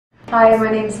Hi,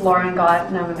 my name is Lauren Gott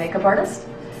and I'm a makeup artist.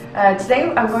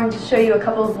 Today I'm going to show you a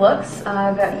couple of looks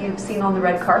that you've seen on the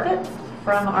red carpet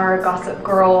from our Gossip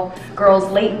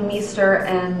girls Leighton Meester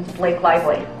and Blake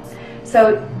Lively.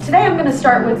 So today I'm going to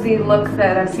start with the look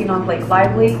that I've seen on Blake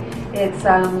Lively. It's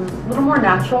a little more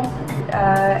natural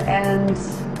and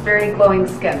very glowing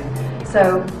skin.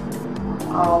 So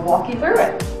I'll walk you through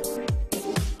it.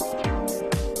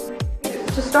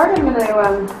 To start, I'm going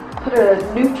to put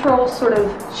a neutral sort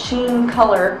of sheen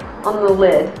color on the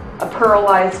lid, a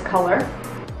pearlized color.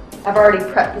 I've already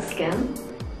prepped the skin.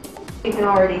 You can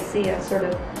already see a sort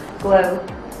of glow.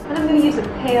 And I'm going to use a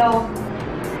pale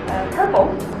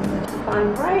purple to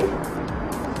find right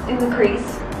in the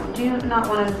crease. Do not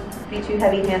want to be too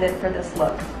heavy-handed for this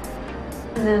look.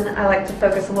 And then I like to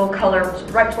focus a little color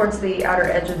right towards the outer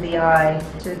edge of the eye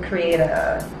to create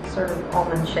a sort of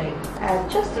almond shape.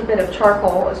 Add just a bit of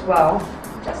charcoal as well,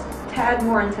 just a tad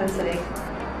more intensity.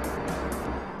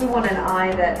 We want an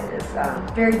eye that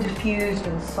is very diffused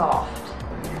and soft.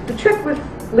 The trick with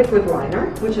liquid liner,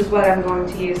 which is what I'm going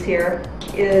to use here,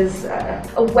 is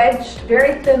a wedged,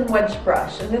 very thin wedge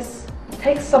brush. And this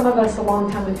takes some of us a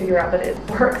long time to figure out, but it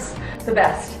works the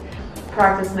best.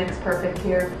 Practice makes perfect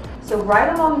here. So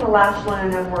right along the lash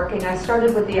line I'm working, I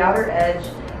started with the outer edge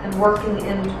and working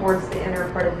in towards the inner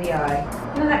part of the eye.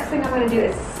 And the next thing I'm going to do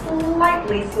is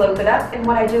slightly slope it up, and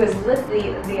what I do is lift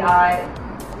the eye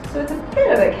so it's a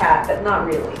bit of a cat, but not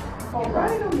really. Pull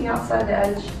right on the outside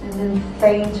edge and then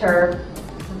fainter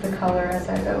with the color as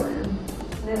I go in.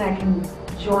 And then I can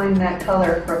join that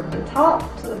color from the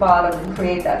top to the bottom and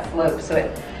create that slope so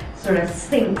it sort of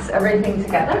sinks everything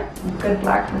together. Good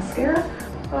black mascara.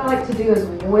 What I like to do is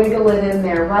wiggle it in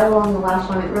there right along the lash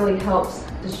line. It really helps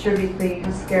distribute the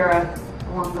mascara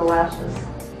along the lashes.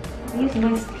 I use a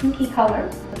nice pinky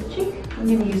color for the cheek. I'm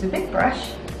going to use a big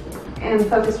brush and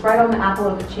focus right on the apple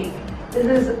of the cheek. This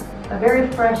is a very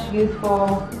fresh,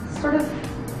 youthful, sort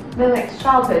of mimics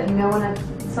childhood. You know,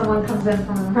 when someone comes in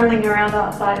from running around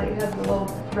outside, you have the little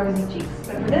rosy cheeks.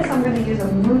 But for this, I'm going to use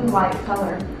a moonlight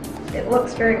color. It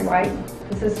looks very white.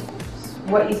 This is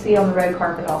what you see on the red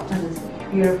carpet often, is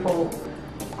beautiful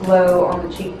glow on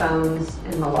the cheekbones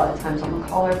and a lot of times on the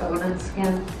collarbone and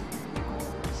skin.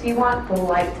 So you want the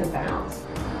light to bounce.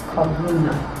 It's called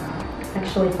Luna.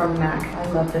 Actually from MAC.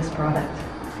 I love this product.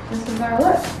 This is our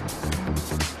look.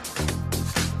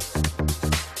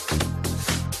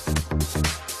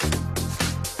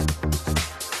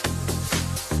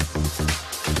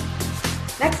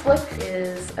 Next look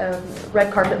is a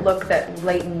red carpet look that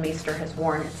Leighton Meester has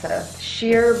worn. It's a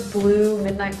sheer blue,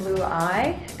 midnight blue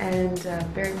eye and a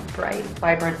very bright,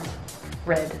 vibrant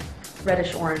red,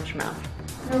 reddish orange mouth.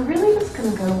 And we're really just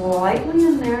going to go lightly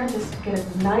in there just to get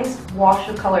a nice wash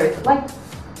of color. It's like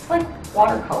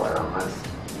watercolor almost.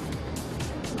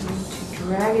 And to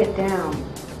drag it down,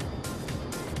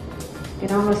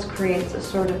 it almost creates a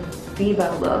sort of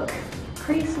Biba look.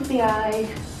 Crease of the eye.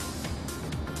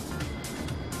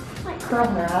 Curl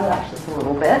her eyelashes a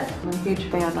little bit. I'm a huge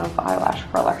fan of eyelash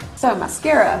curler. So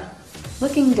mascara,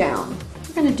 looking down.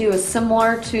 We're going to do a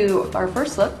similar to our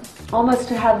first look, almost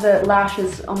to have the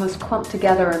lashes almost clumped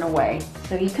together in a way.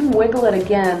 So you can wiggle it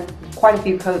again, quite a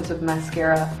few coats of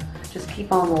mascara. Just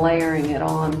keep on layering it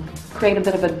on. Create a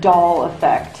bit of a doll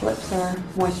effect. Lips are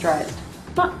moisturized.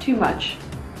 Not too much.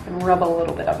 And rub a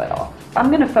little bit of it off. I'm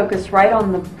going to focus right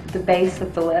on the base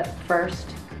of the lip first.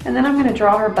 And then I'm going to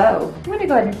draw her bow. I'm going to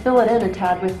go ahead and fill it in a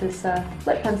tad with this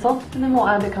lip pencil, and then we'll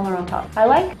add the color on top. I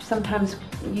like sometimes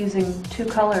using two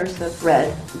colors of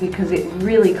red because it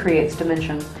really creates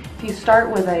dimension. If you start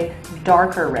with a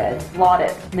darker red, blot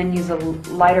it, and then use a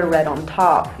lighter red on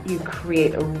top, you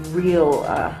create a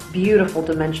real beautiful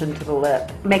dimension to the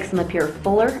lip. Makes them appear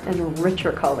fuller and a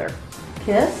richer color.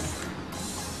 Kiss,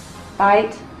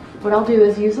 bite. What I'll do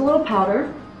is use a little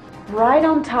powder right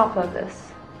on top of this.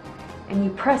 And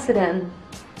you press it in.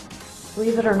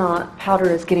 Believe it or not, powder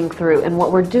is getting through. And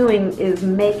what we're doing is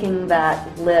making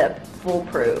that lip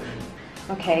foolproof.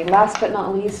 Okay, last but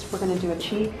not least, we're going to do a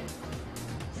cheek.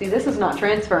 See, this is not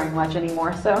transferring much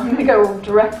anymore, so I'm going to go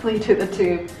directly to the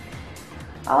tube.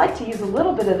 I like to use a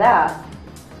little bit of that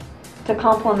to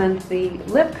complement the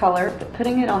lip color, but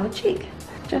putting it on the cheek.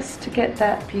 Just to get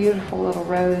that beautiful little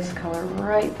rose color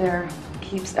right there.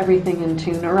 Keeps everything in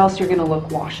tune, or else you're going to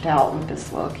look washed out with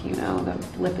this look, you know,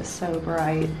 the lip is so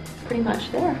bright. Pretty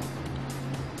much there.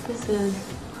 This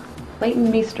is Leighton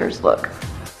Meester's look.